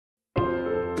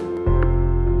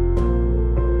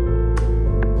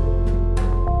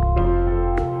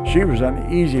She was an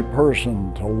easy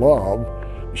person to love.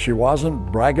 She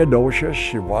wasn't braggadocious,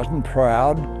 she wasn't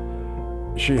proud.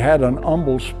 She had an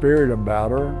humble spirit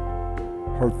about her.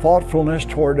 Her thoughtfulness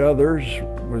toward others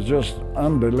was just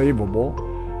unbelievable.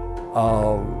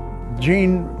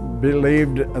 Jean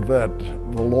believed that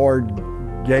the Lord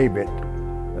gave it,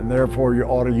 and therefore you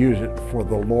ought to use it for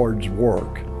the Lord's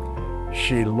work.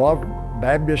 She loved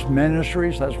Baptist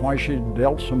ministries. That's why she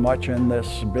dealt so much in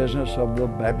this business of the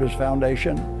Baptist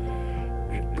Foundation.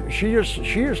 She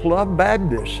just loved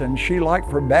Baptists, and she liked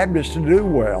for Baptists to do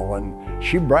well, and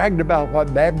she bragged about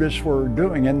what Baptists were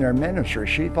doing in their ministry.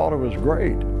 She thought it was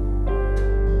great.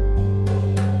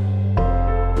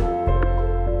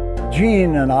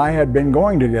 Jean and I had been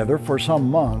going together for some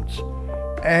months,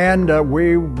 and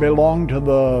we belonged to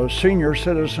the senior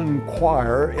citizen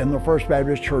choir in the First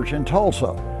Baptist Church in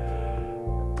Tulsa.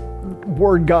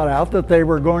 Word got out that they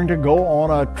were going to go on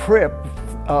a trip.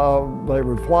 They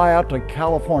would fly out to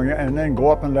California and then go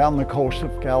up and down the coast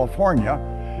of California.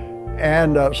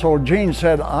 And so Jean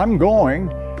said, "I'm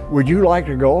going. Would you like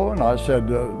to go?" And I said,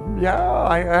 "Yeah,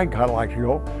 I'd kind of like to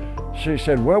go." She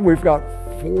said, "Well, we've got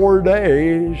 4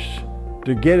 days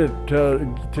to get it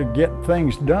to get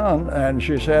things done." And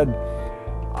she said,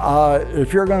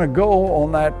 "If you're going to go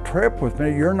on that trip with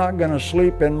me, you're not going to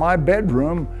sleep in my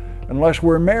bedroom unless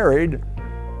we're married."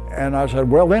 And I said,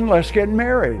 "Well, then let's get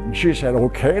married." And she said,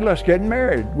 "Okay, let's get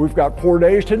married. We've got 4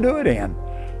 days to do it in."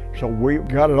 So we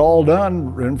got it all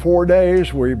done in 4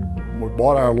 days. We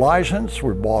bought our license,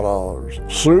 we bought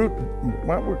a suit.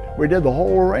 Well, we did the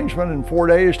whole arrangement in 4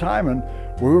 days' time, and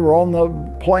we were on the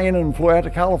plane and flew out to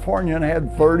California and had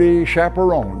 30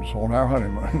 chaperones on our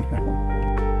honeymoon.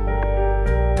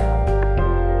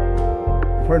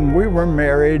 When we were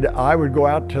married, I would go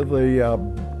out to the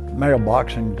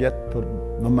mailbox and get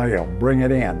the mail, bring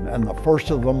it in. And the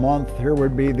first of the month, here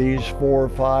would be these 4 or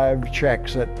 5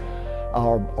 checks that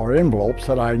or envelopes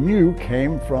that I knew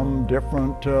came from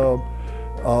different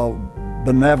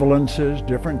benevolences,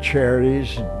 different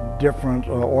charities, different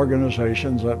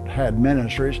organizations that had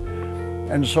ministries.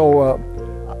 And so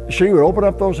she would open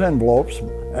up those envelopes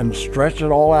and stretch it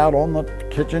all out on the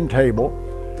kitchen table,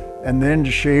 and then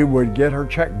she would get her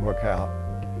checkbook out.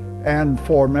 And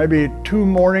for maybe 2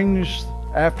 mornings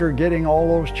after getting all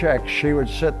those checks, she would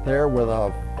sit there with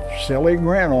a silly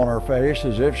grin on her face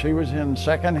as if she was in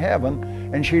second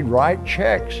heaven, and she'd write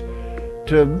checks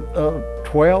to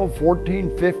 12,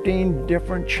 14, 15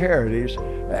 different charities.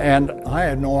 And I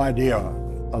had no idea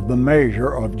of the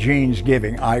measure of Jean's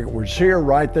giving. I would see her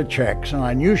write the checks, and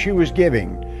I knew she was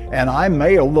giving, and I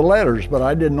mailed the letters, but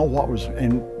I didn't know what was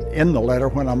in the letter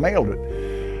when I mailed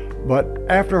it. But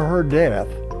after her death,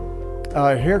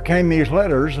 here came these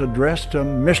letters addressed to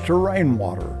Mr.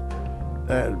 Rainwater.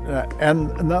 And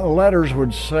the letters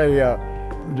would say,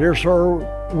 "Dear sir,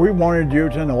 we wanted you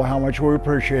to know how much we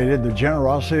appreciated the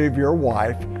generosity of your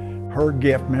wife. Her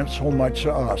gift meant so much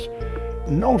to us."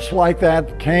 Notes like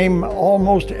that came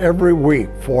almost every week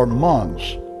for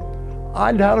months.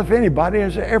 I doubt if anybody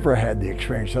has ever had the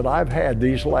experience that I've had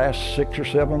these last 6 or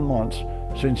 7 months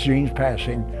since Jean's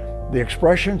passing. The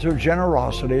expressions of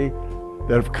generosity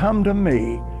that have come to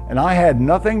me, and I had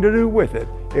nothing to do with it.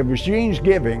 It was Jean's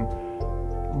giving,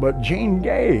 but Jean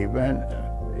gave, and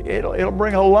it'll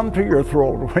bring a lump to your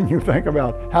throat when you think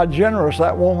about how generous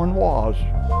that woman was.